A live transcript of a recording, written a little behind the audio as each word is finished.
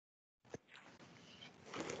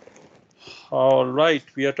All right,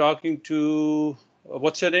 we are talking to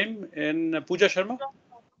what's your name? In Pooja Sharma.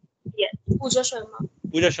 Yes, Pooja Sharma.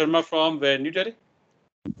 Pooja Sharma from where? New Delhi.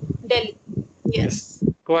 Delhi. Yes.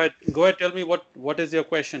 Yes. Go ahead. Go ahead. Tell me what is your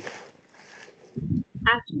question?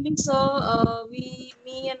 Actually, sir, me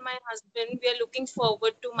and my husband, we are looking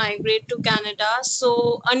forward to migrate to Canada.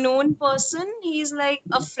 So, a known person, he's like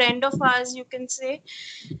a friend of ours, you can say.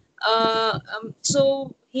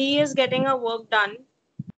 So, he is getting a work done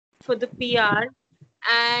for the PR,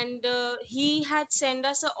 and he had sent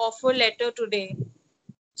us an offer letter today.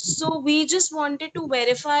 So we just wanted to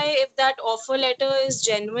verify if that offer letter is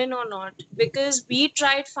genuine or not, because we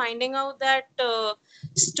tried finding out that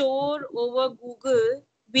store over Google.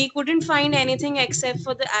 We couldn't find anything except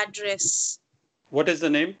for the address. What is the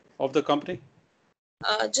name of the company?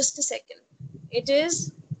 Just a second. It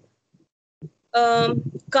is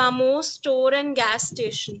Camo Store and Gas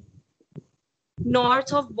Station,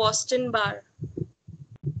 north of Boston Bar,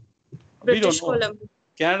 We don't British know. Columbia.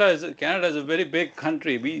 Canada is a very big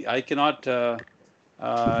country. I cannot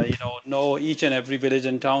know each and every village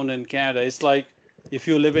and town in Canada. It's like if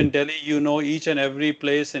you live in Delhi, you know each and every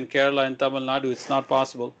place in Kerala and Tamil Nadu. It's not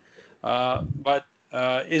possible. But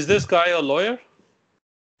is this guy a lawyer?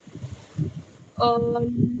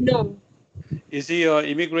 No, Is he an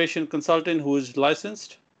immigration consultant who is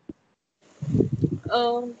licensed?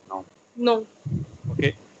 uh, No. no.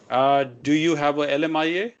 Okay. Do you have a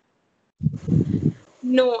LMIA?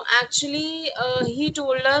 No, actually, he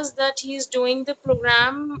told us that he's doing the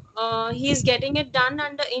program, he's getting it done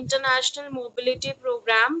under International Mobility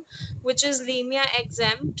Program, which is LIMIA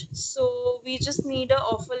exempt. So we just need a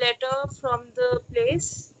offer letter from the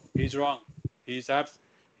place. He's wrong. He's 100%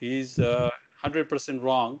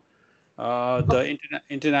 wrong. The Okay.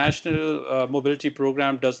 international mobility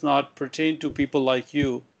program does not pertain to people like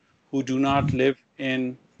you who do not live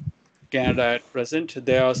in Canada at present.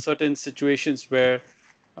 There are certain situations where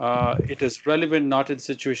it is relevant, not in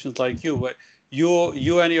situations like you.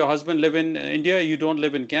 You and your husband live in India. You don't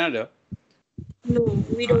live in Canada. No,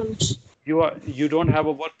 we Uh, don't. you don't have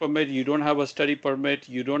a work permit. You don't have a study permit.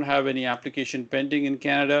 You don't have any application pending in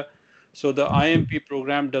Canada. So the IMP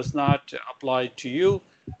program does not apply to you.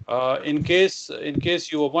 In case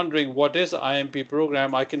you were wondering what is IMP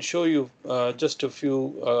program, I can show you just a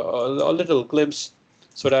little glimpse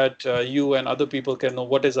so that you and other people can know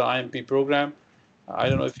what is the IMP program. I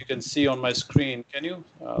don't know if you can see on my screen. Can you?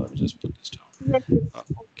 Let me just put this down. Yes, yes.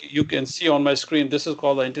 Okay, you can see on my screen. This is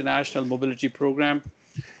called the International Mobility Program,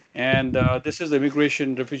 and this is the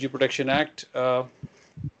Immigration Refugee Protection Act.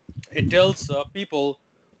 It tells people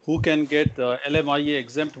who can get LMIA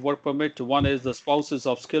exempt work permit. One is the spouses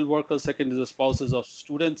of skilled workers. Second is the spouses of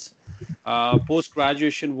students. Post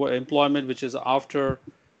graduation employment, which is after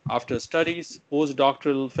studies.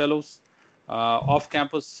 Postdoctoral fellows. Off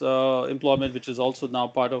campus employment, which is also now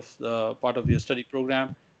part of your study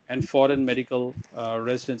program, and foreign medical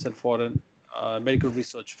residents and foreign medical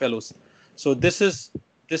research fellows. So this is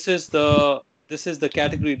the this is the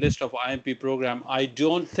category list of IMP program. I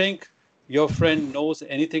don't think your friend knows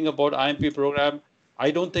anything about IMP program. I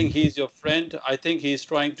don't think he's your friend. I think he's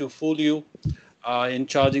trying to fool you in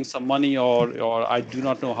charging some money, or I do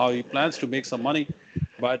not know how he plans to make some money.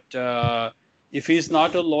 But if he's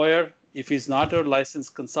not a lawyer, if he's not a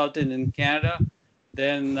licensed consultant in Canada,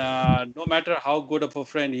 then no matter how good of a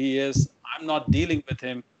friend he is, I'm not dealing with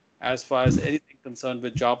him as far as anything concerned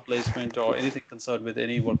with job placement or anything concerned with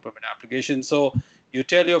any work permit application. So you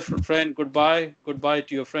tell your friend goodbye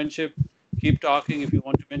to your friendship. Keep talking if you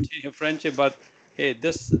want to maintain your friendship, but hey,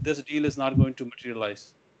 this deal is not going to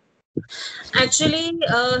materialize. Actually,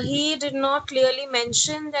 he did not clearly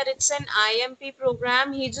mention that it's an IMP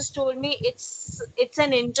program. He just told me it's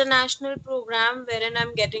an international program wherein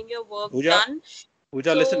I'm getting your work Pooja, done.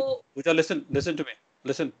 Pooja, listen. So Pooja, listen to me.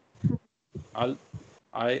 Listen. I'll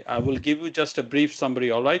I will give you just a brief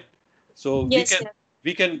summary, all right? So yes, yes.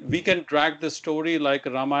 we can drag the story like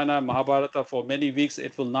Ramayana, Mahabharata for many weeks.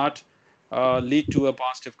 It will not lead to a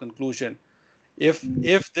positive conclusion. If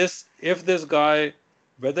this guy,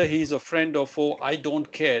 whether he's a friend or foe, I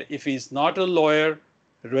don't care. If he's not a lawyer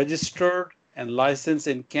registered and licensed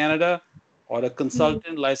in Canada or a Hmm.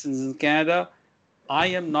 consultant licensed in Canada, I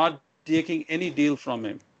am not taking any deal from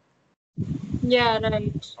him. Yeah,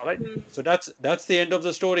 right. All right. Hmm. So that's the end of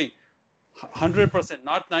the story. 100%,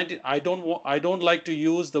 not 90. I don't like to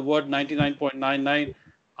use the word 99.99.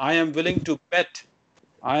 I am willing to bet.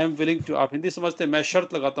 I am willing to, आप हिंदी समझते हैं, मैं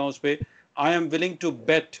शर्त लगाता हूँ उस पे. I am willing to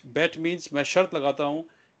bet means मैं शर्त लगाता हूँ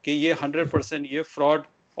कि ये 100% ये fraud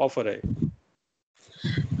offer है.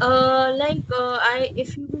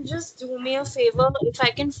 If you will just do me a favor, if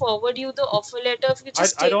I can forward you the offer letter, if you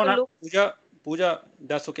just I take don't a have look. Pooja,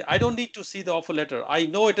 that's okay. I don't need to see the offer letter. I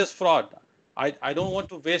know it is fraud. I don't want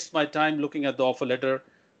to waste my time looking at the offer letter.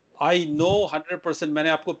 I know 100%, मैंने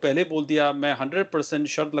आपको पहले बोल दिया, मैं 100%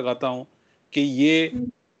 शर्त लगाता हूँ कि ये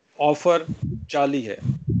ऑफर जाली है।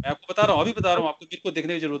 मैं आपको बता रहा हूँ, अभी बता रहा हूँ आपको, मेरे को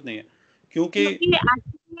देखने की जरूरत नहीं है, क्योंकि He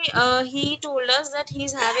actually, he told us that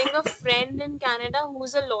he's having a friend in Canada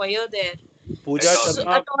who's a lawyer there. Puja So,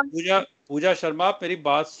 Sharma, attorney. पूजा शर्मा, आप मेरी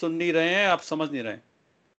बात सुन नहीं रहे हैं, आप समझ नहीं रहे हैं।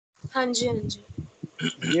 हाँ जी, हाँ जी।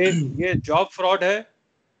 ये ये जॉब फ्रॉड है।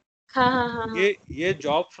 हाँ हाँ हाँ हाँ। ये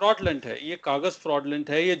जॉब फ्रॉडलेंट है, ये कागज फ्रॉडलेंट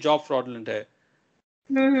है, ये जॉब फ्रॉडलेंट है।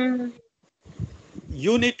 हम्म।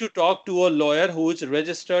 You need to talk to a lawyer who is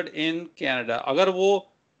registered in Canada. अगर वो,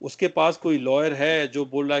 उसके पास कोई लॉयर है जो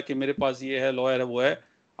बोल रहा है कि मेरे पास ये है, लॉयर है, वो है,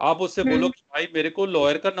 आप उससे बोलो हम्म। कि भाई मेरे को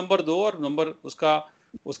लॉयर का नंबर दो, और नंबर उसका,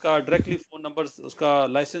 उसका डायरेक्टली फोन नंबर, उसका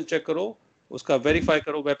लाइसेंस चेक करो, उसका वेरीफाई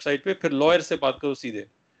करो वेबसाइट पे, फिर लॉयर से बात करो सीधे।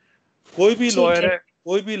 कोई भी ठीक लॉयर है। है,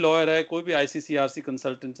 कोई भी लॉयर है, कोई भी आईसीसीआरसी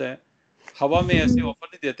कंसल्टेंट्स है, हवा में ऐसे हम्म। ऑफर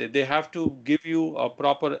नहीं देते। They have to give you a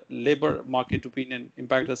proper labour market opinion,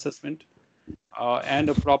 impact assessment, and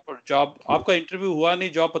a proper job. आपका इंटरव्यू हुआ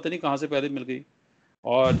नहीं, जॉब पता नहीं कहाँ से पहले मिल गई।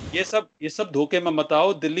 और ये सब धोखे में मत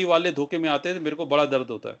आओ। दिल्ली वाले धोखे में आते हैं तो मेरे को बड़ा दर्द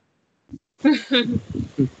होता है।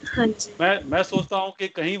 हाँ जी। मैं सोचता हूँ कि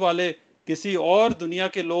कहीं वाले, किसी और दुनिया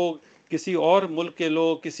के लोग, किसी और मुल्क के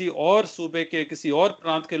लोग, किसी और सूबे के, किसी और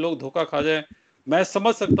प्रांत के लोग धोखा खा जाए, मैं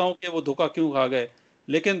समझ सकता हूँ कि वो धोखा क्यों खा गए,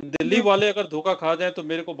 लेकिन दिल्ली वाले अगर धोखा खा जाए तो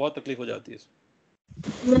मेरे को बहुत तकलीफ हो जाती है।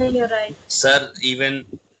 नहीं, you're right. सर इवन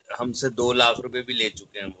हमसे 2 लाख रुपए भी ले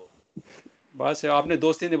चुके हैं वो। बस आपने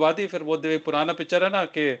दोस्ती निभा दी। फिर वो पुराना पिक्चर है ना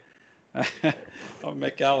कि अब मैं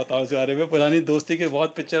क्या बताऊं इस बारे में, पुरानी दोस्ती की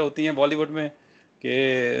बहुत पिक्चर होती हैं बॉलीवुड में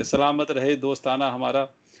कि सलामत रहे दोस्ताना हमारा।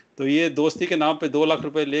 तो ये दोस्ती के नाम पे 2 लाख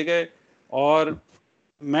रुपए ले गए। और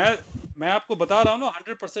मैं मैं आपको बता रहा हूँ ना,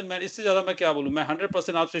 100%, मैं इससे ज्यादा मैं क्या बोलूँ, मैं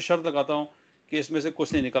 100% आपसे शर्त लगाता हूँ कि इसमें से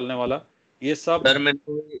कुछ नहीं निकलने वाला। ये सब ਸਰ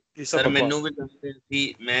ਮੈਨੂੰ ये सब ਸਰ बकवास। ਮੈਨੂੰ ਵੀ ਲੱਗ ਰਿਹਾ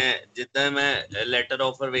ਸੀ, ਮੈਂ ਜਿੱਦਾਂ ਮੈਂ ਲੈਟਰ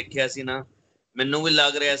ਆਫਰ ਵੇਖਿਆ ਸੀ ਨਾ, ਮੈਨੂੰ ਵੀ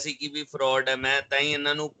ਲੱਗ ਰਿਹਾ ਸੀ ਕਿ ਵੀ ਫਰਾਡ ਹੈ। ਮੈਂ ਤਾਂ ਹੀ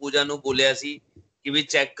ਇਹਨਾਂ ਨੂੰ ਪੂਜਾ ਨੂੰ ਬੋਲਿਆ ਸੀ ਕਿ ਵੀ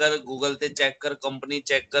ਚੈੱਕ ਕਰ, ਗੂਗਲ ਤੇ ਚੈੱਕ ਕਰ, ਕੰਪਨੀ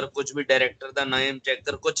ਚੈੱਕ ਕਰ, ਕੁਝ ਵੀ डायरेक्टर ਦਾ ਨਾਮ ਚੈੱਕ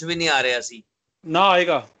ਕਰ, कुछ भी नहीं आ रहा ਸੀ। ना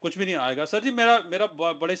आएगा, कुछ भी नहीं आएगा सर जी। मेरा मेरा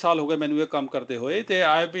बड़े साल हो गए मैंने ये काम करते हुए। they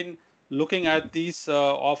I have been looking at these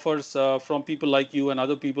offers from people like you and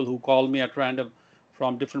other people who call me at random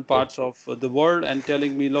from different parts of the world and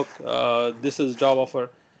telling me, look, this is job offer.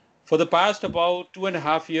 For the past about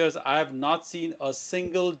 2.5 years I have not seen a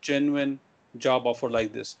single genuine job offer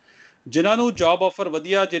like this. ਜਿਨ੍ਹਾਂ ਨੂੰ job offer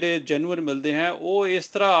ਵਧੀਆ, ਜਿਹੜੇ genuine ਮਿਲਦੇ ਹੈ, ਉਹ ਇਸ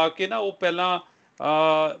ਤਰ੍ਹਾਂ ਆ ਕੇ ਨਾ, ਉਹ ਪਹਿਲਾਂ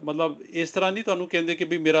ਮਤਲਬ ਇਸ ਤਰ੍ਹਾਂ ਨਹੀਂ ਤੁਹਾਨੂੰ ਕਹਿੰਦੇ ਕਿ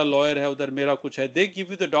ਵੀ ਮੇਰਾ ਲਾਇਰ ਹੈ ਉਧਰ, ਮੇਰਾ ਕੁਝ ਹੈ। ਦੇ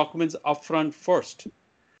give you the documents up front first.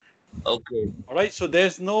 Okay right, so there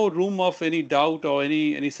is no room of any doubt और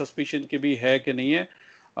एनी सस्पिशन कि भी है कि नहीं है।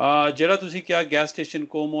 ਜਿਹੜਾ ਤੁਸੀਂ ਕਿਹਾ ਗੈਸ ਸਟੇਸ਼ਨ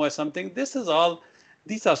ਕੋਮੋ ਹੈ something, this is all,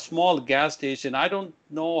 these are small gas station. I don't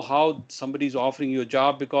know how somebody is offering you a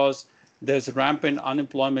job because there's rampant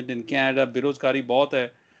unemployment in Canada, ਬੇਰੁਜ਼ਗਾਰੀ ਬਹੁਤ ਹੈ।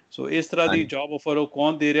 ਸੋ ਇਸ ਤਰ੍ਹਾਂ हाँ ਦੀ ਜੌਬ ਆਫਰ ਉਹ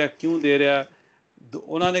ਕੌਣ ਦੇ ਰਿਹਾ, ਕਿਉਂ ਦੇ ਰਿਹਾ।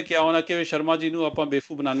 ਉਹਨਾਂ ਨੇ ਕਿਹਾ ਹੋਣਾ ਕਿ ਸ਼ਰਮਾ ਜੀ ਨੂੰ ਆਪਾਂ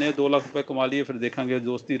ਬੇਫੂ ਬਣਾਉਂਦੇ ਹਾਂ, 2 ਲੱਖ ਰੁਪਏ ਕਮਾ ਲਈਏ, ਫਿਰ ਦੇਖਾਂਗੇ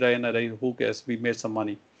ਦੋਸਤੀ ਰਹੇ ਨਾ ਰਹੀ, ਹੂ ਕੈਸ ਵੀ ਮੇਡ ਸਮ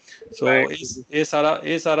ਮਨੀ। ਸੋ राइट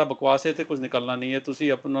ਇਹ ਸਾਰਾ ਬਕਵਾਸ ਹੈ, ਤੇ ਕੁਝ ਨਿਕਲਣਾ ਨਹੀਂ ਹੈ।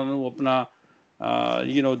 ਤੁਸੀਂ ਆਪਣਾ ਨੂੰ ਆਪਣਾ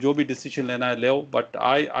ਜੋ ਵੀ ਡਿਸੀਜਨ ਲੈਣਾ ਹੈ ਲਿਓ, but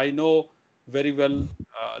I no very well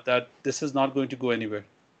that this is not going to go anywhere.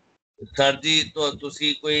 Sir ਜੀ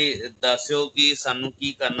ਤੁਸੀਂ ਕੋਈ ਦੱਸਿਓ ਕਿ ਸਾਨੂੰ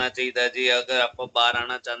ਕੀ ਕਰਨਾ ਚਾਹੀਦਾ ਜੀ, ਅਗਰ ਆਪਾਂ ਬਾਹਰ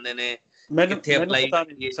ਆਣਾ ਚਾਹੁੰਦੇ ਨੇ, ਕਿੱਥੇ ਮੈਨੂੰ ਅਪਲਾਈ ਪਤਾ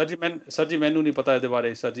ਨਹੀਂ ਕਰੀਏ? ਸਰ ਜੀ, ਮੈਨੂੰ ਨਹੀਂ ਪਤਾ ਇਹਦੇ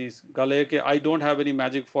ਬਾਰੇ ਸਰ ਜੀ। ਗੱਲ ਇਹ ਕਿ I don't have any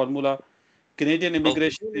magic formula. Canadian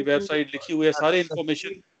immigration the website ਲਿਖੀ हुई है, सारी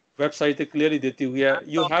इन्फॉर्मेशन वेबसाइट पे क्लियरली देती हुई है।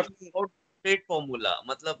 You have to, straight formula,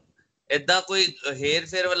 मतलब ਏਦਾਂ ਕੋਈ ਹੇਰ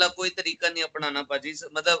ਫੇਰ ਵਾਲਾ ਕੋਈ ਤਰੀਕਾ ਨਹੀਂ ਅਪਣਾਣਾ ਭਾਜੀ।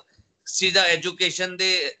 ਮਤਲਬ ਸਿੱਧਾ ਐਜੂਕੇਸ਼ਨ ਦੇ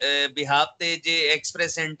ਬਿਹਾਫ ਤੇ ਜੇ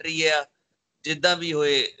ਐਕਸਪ੍ਰੈਸ ਐਂਟਰੀ ਆ, ਜਿੱਦਾਂ ਵੀ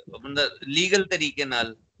ਹੋਏ, ਮਤਲਬ ਲੀਗਲ ਤਰੀਕੇ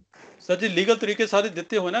ਨਾਲ। सर जी लीगल तरीके सारे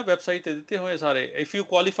देते हुए ना, वेबसाइट पे देते हुए सारे। If you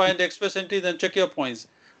qualify in the express entry then check your points.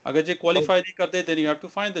 अगर जे क्वालिफाई नहीं करते then you have to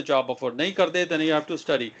find the job offer, नहीं करते then you have to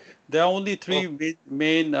study. There are only three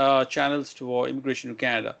main channels to immigration in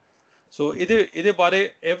Canada. सो इधे बारे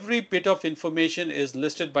every bit of information is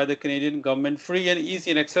listed by the Canadian government, free and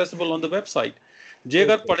easy and accessible on the website. ਜੇ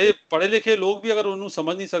ਅਗਰ ਪੜ੍ਹੇ ਲਿਖੇ ਲੋਕ ਵੀ ਅਗਰ ਉਹਨੂੰ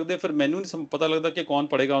ਸਮਝ ਨਹੀਂ ਸਕਦੇ, ਫਿਰ ਮੈਨੂੰ ਨਹੀਂ ਪਤਾ ਲੱਗਦਾ ਕਿ ਕੌਣ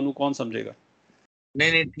ਪੜ੍ਹੇਗਾ ਉਹਨੂੰ, ਕੌਣ ਸਮਝੇਗਾ।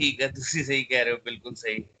 ਨਹੀਂ ਨਹੀਂ ਠੀਕ ਹੈ, ਤੁਸੀਂ ਸਹੀ ਕਹਿ ਰਹੇ ਹੋ, ਬਿਲਕੁਲ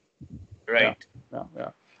ਸਹੀ। Yeah, right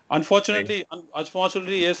yeah.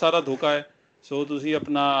 Unfortunately ये सारा धोखा है। So ਤੁਸੀਂ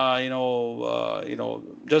अपना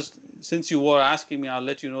just since you were asking me, I'll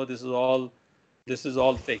let you know this is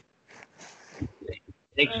all fake.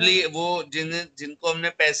 Actually वो जिनको हमने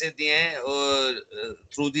पैसे दिए हैं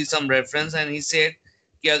through the some reference and he said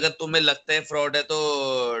कि अगर तुम्हें लगता है फ्रॉड है तो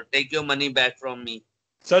take your money back from me.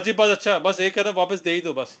 Sir जी बस अच्छा, बस एक कहता वापस दे ही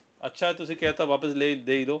दो बस। अच्छा है ਤੁਸੀਂ कहता वापस ले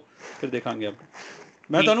दे ही दो, फिर देखांगे आप।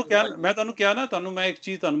 मैं ਤੁਹਾਨੂੰ ठीक ਕਿਹਾ, है ਮੈਂ ਤੁਹਾਨੂੰ ਕਿਹਾ ਨਾ, ਤੁਹਾਨੂੰ ਮੈਂ ਇੱਕ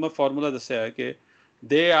ਚੀਜ਼, ਤੁਹਾਨੂੰ ਮੈਂ ਫਾਰਮੂਲਾ ਦੱਸਿਆ ਹੈ ਕਿ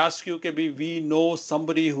दे आस्क यू कि भी we know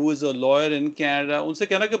somebody who is a lawyer in Canada, उनसे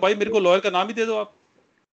कहना कि भाई मेरे को लॉयर का नाम ही दे दो आप।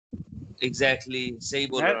 एग्जैक्टली सही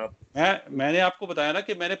बोल मैं रहे हो आप। मैंने आपको बताया ना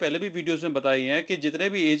कि मैंने पहले भी वीडियोस में बताई हैं कि जितने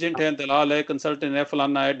भी एजेंट हैं, दलाल है, कंसल्टेंट है,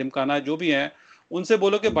 फलाना है, ढिमकाना है, जो भी हैं, उनसे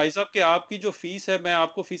बोलो कि भाई साहब कि आपकी जो फीस है मैं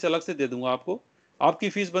आपको फीस अलग से दे दूंगा। आपको आपकी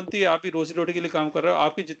फीस बनती है, आप ही रोजी रोटी के लिए काम कर रहे हो,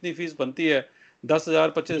 आपकी जितनी फीस बनती है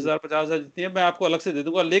 10,000, 25,000, 50,000 जितनी है, मैं आपको अलग से दे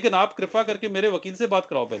दूंगा, लेकिन आप कृपा करके मेरे वकील से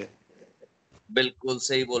बात कराओ पहले। बिल्कुल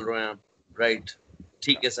सही बोल रहे हैं आप, राइट।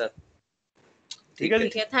 ठीक है सर, ठीक है ठीक है। जी,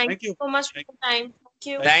 ठीक है, thank thank you you. So much for time, thank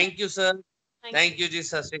you. Thank you. Thank you sir, thank thank you जी,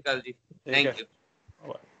 सत श्री अकाल जी, ठीक थैंक है।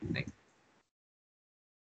 यू।